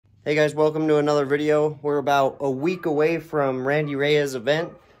Hey guys, welcome to another video. We're about a week away from Randy Reyes'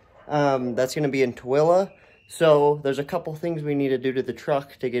 event. That's going to be in Tooele. So there's a couple things we need to do to the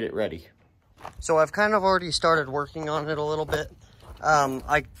truck to get it ready. So I've kind of already started working on it a little bit.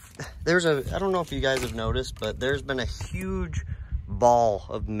 I don't know if you guys have noticed, but there's been a huge ball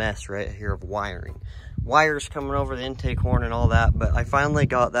of mess right here of wiring. Wires coming over the intake horn and all that, but I finally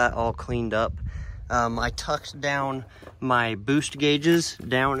got that all cleaned up. I tucked down my boost gauges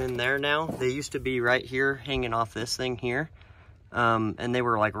down in there now. They used to be right here hanging off this thing here. And they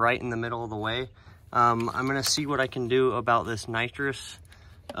were like right in the middle of the way. I'm gonna see what I can do about this nitrous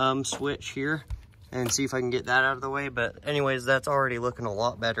switch here and see if I can get that out of the way. But anyways, that's already looking a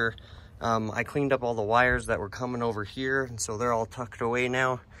lot better. I cleaned up all the wires that were coming over here, and so they're all tucked away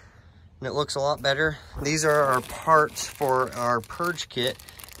now. And it looks a lot better. These are our parts for our purge kit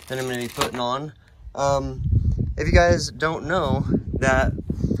that I'm gonna be putting on. If you guys don't know that,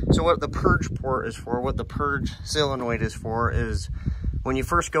 so what the purge port is for, what the purge solenoid is for, is when you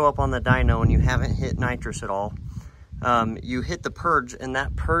first go up on the dyno and you haven't hit nitrous at all, you hit the purge and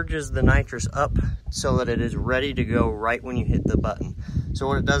that purges the nitrous up so that it is ready to go right when you hit the button. So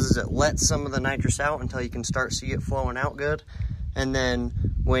what it does is it lets some of the nitrous out until you can start see it flowing out good. And then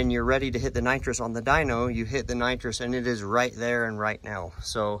when you're ready to hit the nitrous on the dyno, you hit the nitrous and it is right there and right now.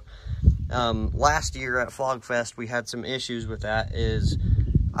 So last year at Flogfest, we had some issues with that. Is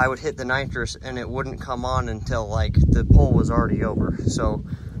I would hit the nitrous and it wouldn't come on until like the pull was already over. So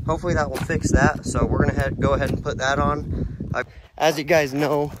hopefully that will fix that. So we're gonna go ahead and put that on. As you guys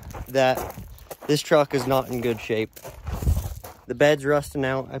know, that this truck is not in good shape. The bed's rusting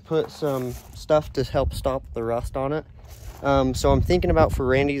out. I put some stuff to help stop the rust on it. So I'm thinking about for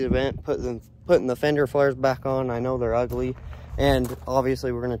Randy's event, putting the fender flares back on. I know they're ugly. And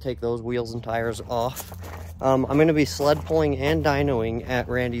obviously we're going to take those wheels and tires off. I'm going to be sled pulling and dynoing at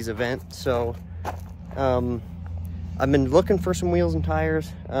Randy's event. So I've been looking for some wheels and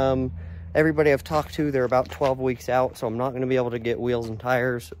tires. Everybody I've talked to, they're about 12 weeks out. So I'm not going to be able to get wheels and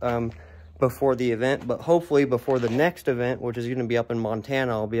tires before the event. But hopefully before the next event, which is going to be up in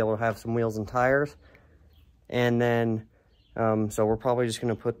Montana, I'll be able to have some wheels and tires. And then, so we're probably just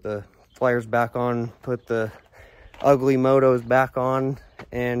going to put the flares back on, put the ugly motos back on.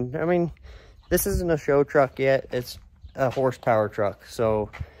 And I mean, this isn't a show truck yet, it's a horsepower truck. So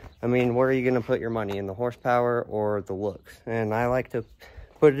I mean, where are you going to put your money, in the horsepower or the looks? And I like to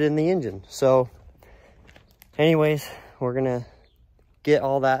put it in the engine. So anyways, we're gonna get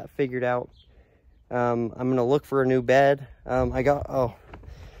all that figured out. I'm gonna look for a new bed.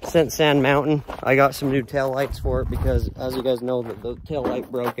 Since Sand Mountain, I got some new tail lights for it because, as you guys know, the tail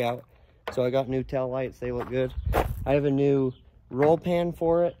light broke out. So I got new tail lights, they look good. I have a new roll pan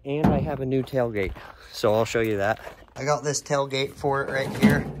for it, and I have a new tailgate. So I'll show you that. I got this tailgate for it right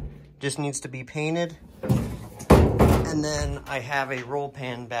here. Just needs to be painted. And then I have a roll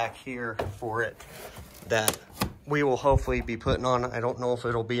pan back here for it that we will hopefully be putting on. I don't know if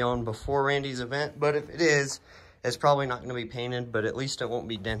it'll be on before Randy's event, but if it is, it's probably not gonna be painted, but at least it won't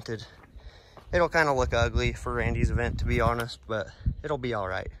be dented. It'll kind of look ugly for Randy's event, to be honest, but it'll be all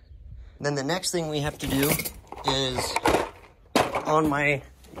right. Then the next thing we have to do is on my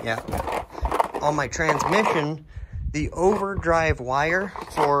transmission, the overdrive wire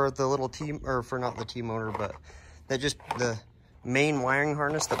for the little not the T-motor, but the main wiring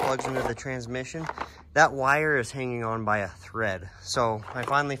harness that plugs into the transmission, that wire is hanging on by a thread. So I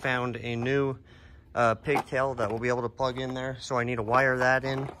finally found a new pigtail that will be able to plug in there. So I need to wire that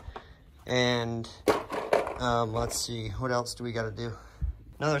in. And let's see, what else do we got to do?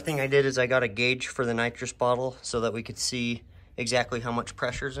 Another thing I did is I got a gauge for the nitrous bottle so that we could see exactly how much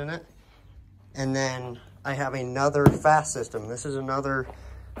pressure's in it. And then I have another fast system. This is another,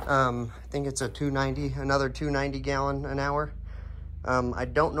 I think it's a 290, another 290 gallon an hour. I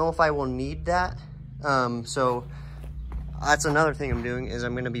don't know if I will need that. So that's another thing I'm doing, is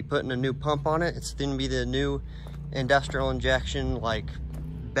I'm going to be putting a new pump on it. It's going to be the new industrial injection, like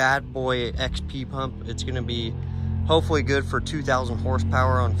bad boy XP pump. It's going to be hopefully good for 2,000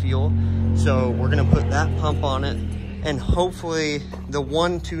 horsepower on fuel. So we're gonna put that pump on it, and hopefully the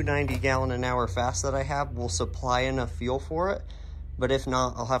 290 gallon an hour fast that I have will supply enough fuel for it. But if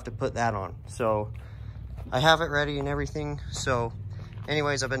not, I'll have to put that on. So I have it ready and everything. So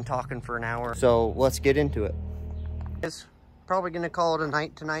anyways, I've been talking for an hour. So let's get into it. It's probably gonna call it a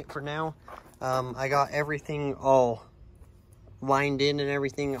night tonight for now. I got everything all lined in and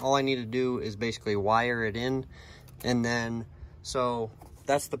everything. All I need to do is basically wire it in. And then, so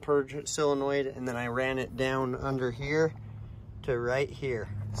that's the purge solenoid, and then I ran it down under here to right here,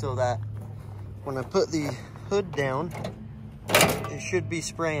 so that when I put the hood down, it should be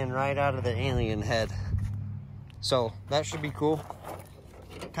spraying right out of the alien head. So that should be cool.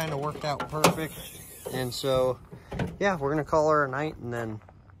 Kind of worked out perfect. And so, yeah, we're gonna call her a night and then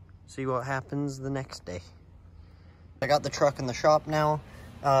see what happens the next day. I got the truck in the shop now.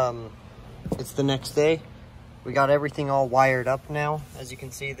 It's the next day. We got everything all wired up now. As you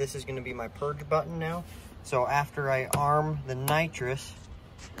can see, this is gonna be my purge button now. So after I arm the nitrous,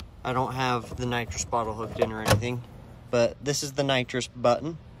 I don't have the nitrous bottle hooked in or anything, but this is the nitrous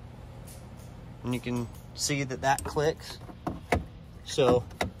button. And you can see that that clicks. So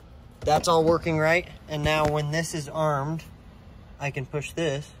that's all working right. And now when this is armed, I can push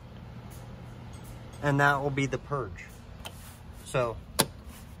this and that will be the purge. So,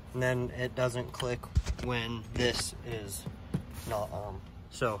 and then it doesn't click when this is not armed.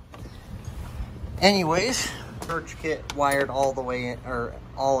 So anyways, purge kit wired all the way in, or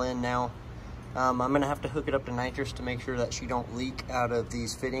all in now. I'm gonna have to hook it up to nitrous to make sure that she don't leak out of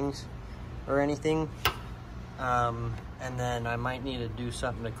these fittings or anything. And then I might need to do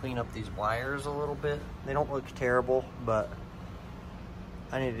something to clean up these wires a little bit. They don't look terrible, but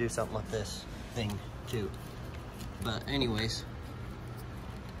I need to do something with this thing too. But anyways,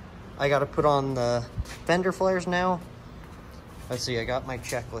 I gotta put on the fender flares now. Let's see, I got my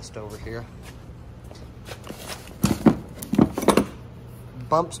checklist over here.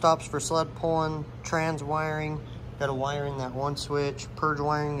 Bump stops for sled pulling, trans wiring, gotta wire in that one switch. Purge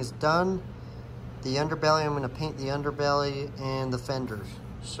wiring is done. The underbelly, I'm gonna paint the underbelly and the fenders.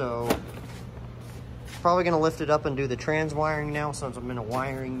 So, probably gonna lift it up and do the trans wiring now since I'm in a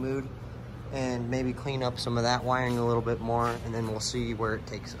wiring mood, and maybe clean up some of that wiring a little bit more, and then we'll see where it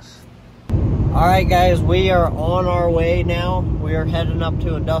takes us. All right, guys, we are on our way now. We are heading up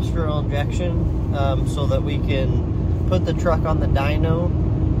to industrial injection so that we can put the truck on the dyno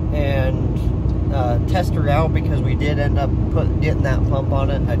and test her out, because we did end up getting that pump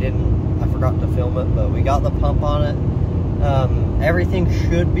on it. I forgot to film it, but we got the pump on it. Everything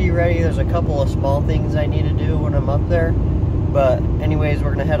should be ready. There's a couple of small things I need to do when I'm up there. But anyways,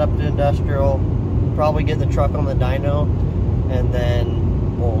 we're gonna head up to industrial, probably get the truck on the dyno, and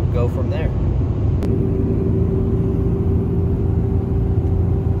then we'll go from there.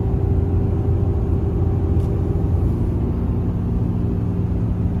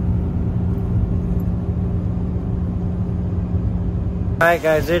 Alright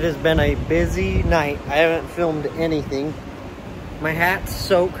guys, it has been a busy night. I haven't filmed anything. My hat's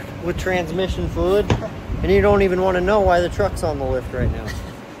soaked with transmission fluid, and you don't even want to know why the truck's on the lift right now.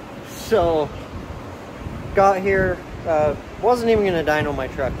 So, got here, wasn't even going to dyno my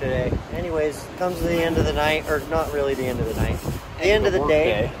truck today. Anyways, comes to the end of the night, or not really the end of the night, the end of the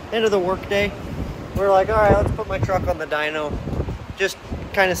day, end of the work day. We're like, alright, let's put my truck on the dyno, just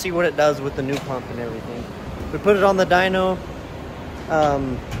kind of see what it does with the new pump and everything. We put it on the dyno.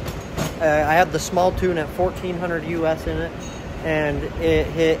 I had the small tune at 1400 US in it, and it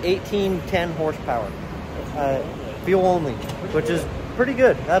hit 1810 horsepower, fuel only, which is pretty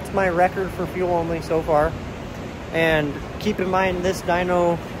good. That's my record for fuel only so far. And keep in mind, this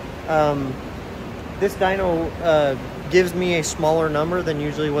dyno gives me a smaller number than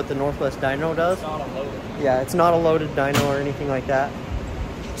usually what the Northwest dyno does. It's not a loaded. Yeah, it's not a loaded dyno or anything like that.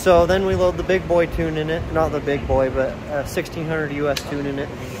 So then we load the big boy tune in it, not the big boy, but 1600 US tune in it,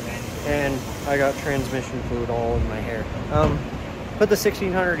 and I got transmission fluid all in my hair. Put the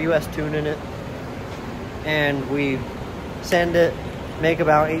 1600 US tune in it, and we send it, make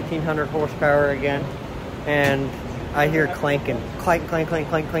about 1800 horsepower again, and I hear clanking, clank, clank, clank,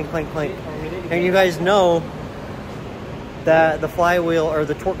 clank, clank, clank, clank. And you guys know that the flywheel or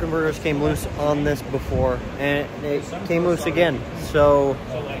the torque converters came loose on this before, and it came loose again. So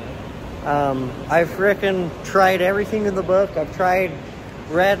I frickin' tried everything in the book. I've tried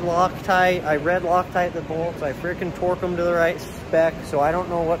red Loctite. I red Loctite the bolts. I frickin' torque them to the right spec, so I don't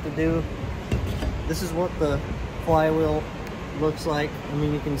know what to do. This is what the flywheel looks like. I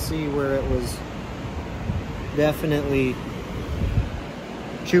mean, you can see where it was definitely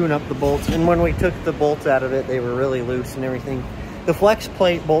chewing up the bolts, and when we took the bolts out of it, they were really loose and everything. The flex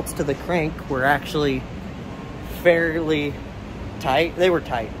plate bolts to the crank were actually fairly tight. They were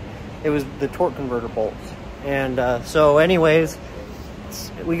tight. It was the torque converter bolts. And so anyways,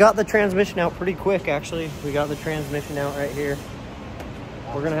 we got the transmission out pretty quick, actually. We got the transmission out right here.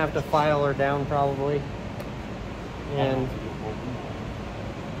 We're gonna have to file her down probably, and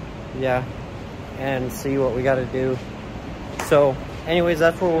yeah, and see what we got to do. So anyways,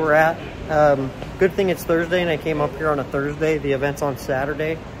 that's where we're at. Good thing it's Thursday and I came up here on a Thursday. The event's on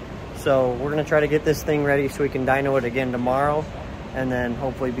Saturday. So we're gonna try to get this thing ready so we can dyno it again tomorrow, and then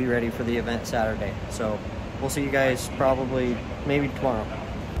hopefully be ready for the event Saturday. So we'll see you guys probably maybe tomorrow.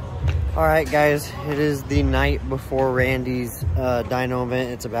 All right, guys, it is the night before Randy's dyno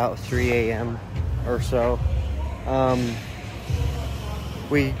event. It's about 3 a.m. or so.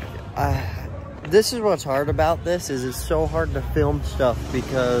 This is what's hard about this, is it's so hard to film stuff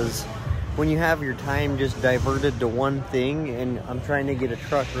because when you have your time just diverted to one thing and I'm trying to get a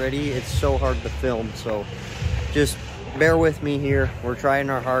truck ready, it's so hard to film. So just bear with me here. We're trying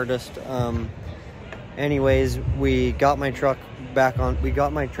our hardest. Anyways, we got my truck back on. We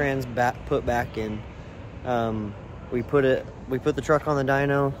got my trans put back in. We put the truck on the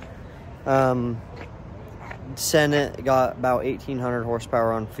dyno. Sent it, got about 1,800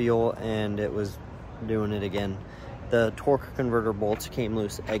 horsepower on fuel, and it was doing it again. The torque converter bolts came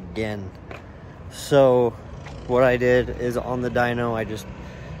loose again. So what I did is on the dyno, I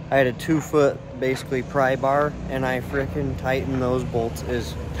had a 2-foot basically pry bar, and I freaking tightened those bolts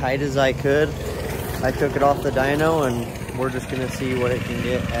as tight as I could. I took it off the dyno, and we're just gonna see what it can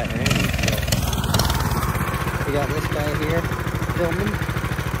get at Randy's. So we got this guy here filming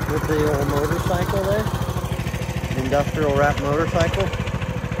with the old motorcycle there, industrial wrap motorcycle.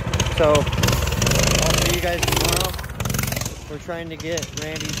 So I'll see you guys tomorrow. We're trying to get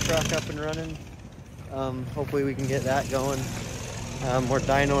Randy's truck up and running. Hopefully we can get that going. We're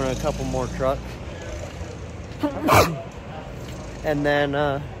dynoing a couple more trucks. And then,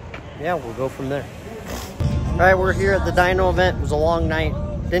 yeah, we'll go from there. All right, we're here at the dyno event. It was a long night.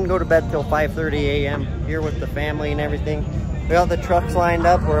 Didn't go to bed till 5:30 a.m. here with the family and everything. We got the trucks lined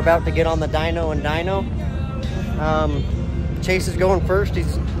up. We're about to get on the dyno and dyno. Chase is going first.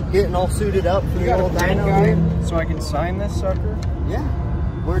 He's getting all suited up for the old dyno here. So I can sign this sucker? Yeah.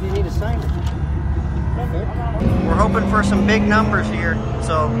 Where do you need to sign it? Okay. We're hoping for some big numbers here,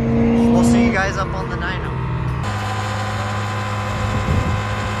 so we'll see you guys up on the dyno.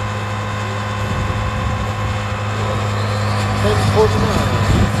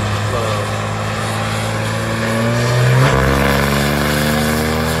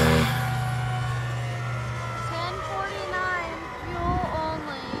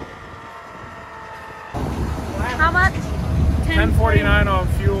 How much? 1049 on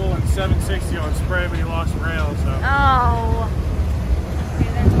fuel and 760 on spray, but he lost rail, so. Oh.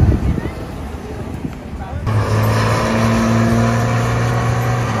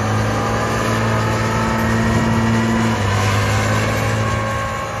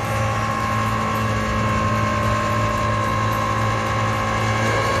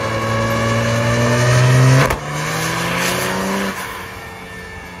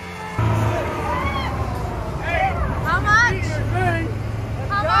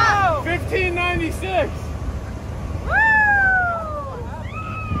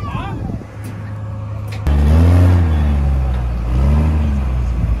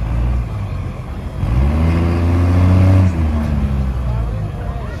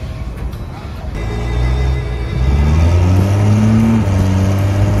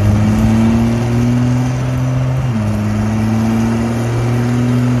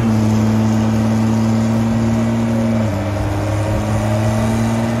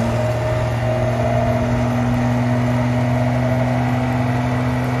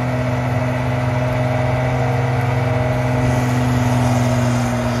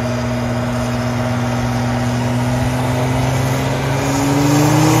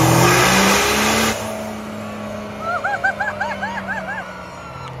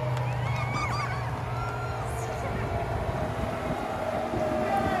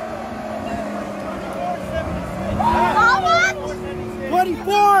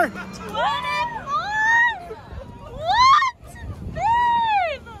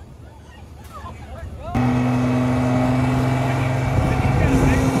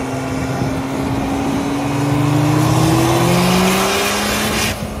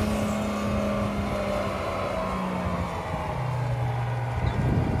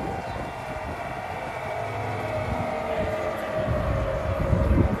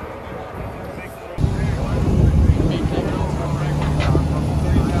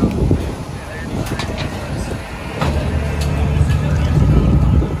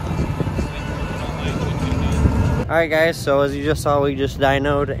 Alright guys, so as you just saw, we just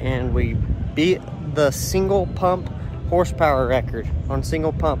dynoed and we beat the single pump horsepower record on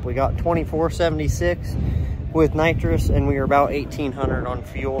single pump. We got 2476 with nitrous and we were about 1800 on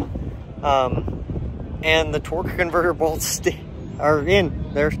fuel. And the torque converter bolts are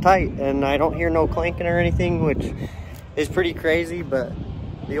in, they're tight, and I don't hear no clanking or anything, which is pretty crazy, but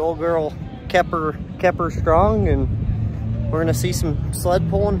the old girl kept her strong, and we're gonna see some sled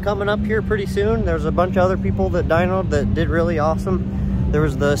pulling coming up here pretty soon. There's a bunch of other people that dynoed that did really awesome. There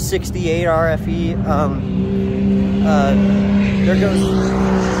was the 68 RFE. There goes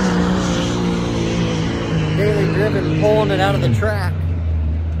Daily Driven pulling it out of the track.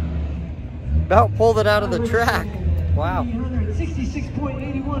 About pulled it out of the track. Wow.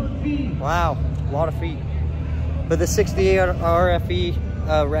 66.81 feet. Wow, a lot of feet. But the 68 RFE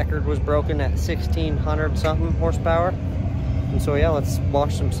record was broken at 1,600 something horsepower. And so yeah, let's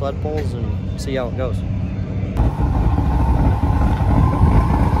wash some sled poles and see how it goes.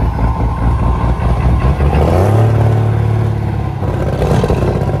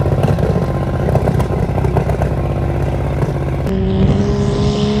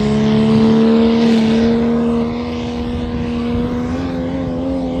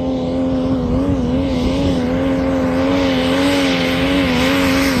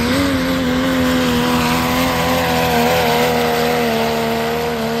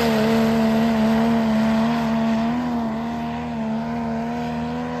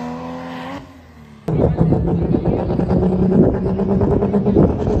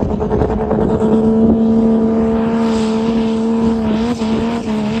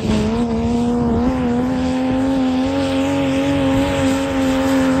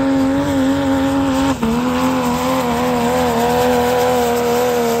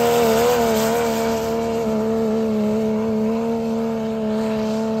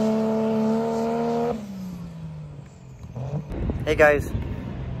 Hey guys,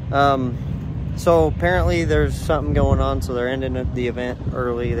 so apparently there's something going on, so they're ending the event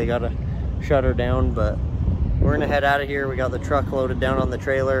early. They gotta shut her down, but we're gonna head out of here. We got the truck loaded down on the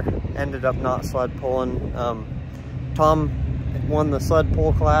trailer, ended up not sled pulling. Tom won the sled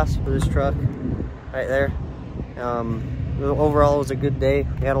pull class for this truck right there. Overall it was a good day.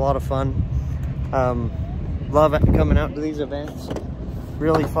 We had a lot of fun. Love coming out to these events,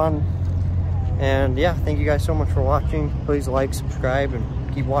 really fun. And yeah, thank you guys so much for watching. Please like, subscribe,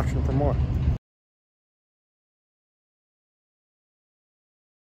 and keep watching for more.